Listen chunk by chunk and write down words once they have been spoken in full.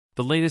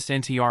The latest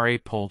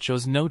NTRA poll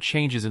shows no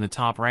changes in the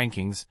top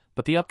rankings,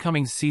 but the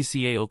upcoming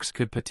CCA Oaks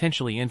could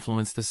potentially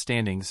influence the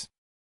standings.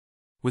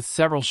 With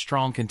several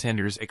strong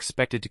contenders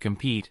expected to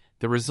compete,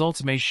 the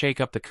results may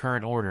shake up the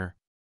current order.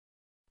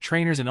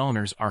 Trainers and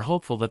owners are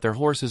hopeful that their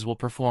horses will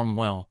perform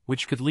well,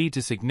 which could lead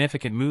to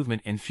significant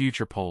movement in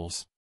future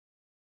polls.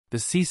 The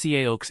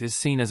CCA Oaks is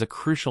seen as a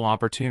crucial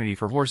opportunity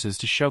for horses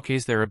to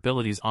showcase their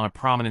abilities on a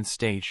prominent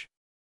stage.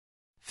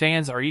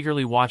 Fans are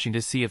eagerly watching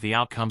to see if the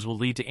outcomes will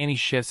lead to any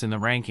shifts in the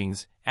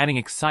rankings, adding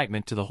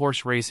excitement to the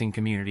horse racing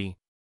community.